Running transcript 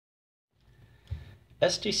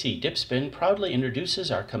STC Dip Spin proudly introduces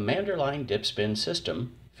our Commander Line Dip Spin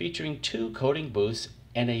system, featuring 2 coating booths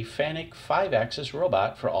and a fanuc 5-axis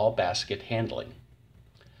robot for all basket handling.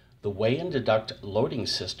 The weigh and deduct loading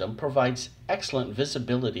system provides excellent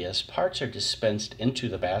visibility as parts are dispensed into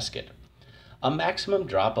the basket. A maximum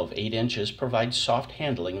drop of 8 inches provides soft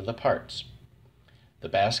handling of the parts. The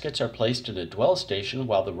baskets are placed in a dwell station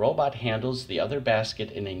while the robot handles the other basket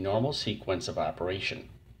in a normal sequence of operation.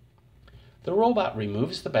 The robot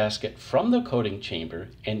removes the basket from the coating chamber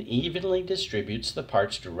and evenly distributes the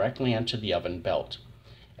parts directly onto the oven belt.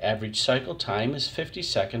 Average cycle time is 50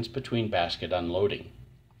 seconds between basket unloading.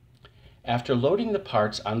 After loading the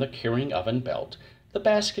parts on the curing oven belt, the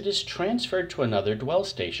basket is transferred to another dwell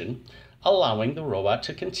station, allowing the robot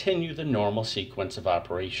to continue the normal sequence of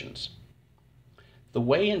operations. The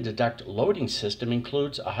weigh and deduct loading system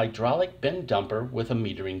includes a hydraulic bin dumper with a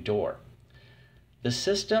metering door. The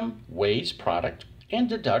system weighs product and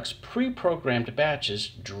deducts pre-programmed batches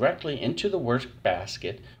directly into the work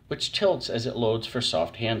basket, which tilts as it loads for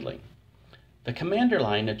soft handling. The Commander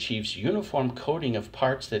Line achieves uniform coating of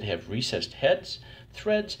parts that have recessed heads,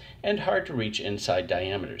 threads, and hard-to-reach inside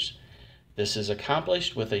diameters. This is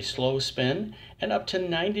accomplished with a slow spin and up to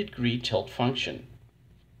 90-degree tilt function.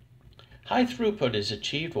 High throughput is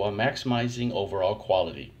achieved while maximizing overall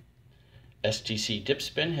quality. STC Dip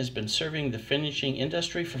Spin has been serving the finishing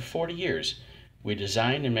industry for 40 years. We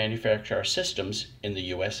design and manufacture our systems in the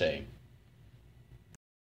USA.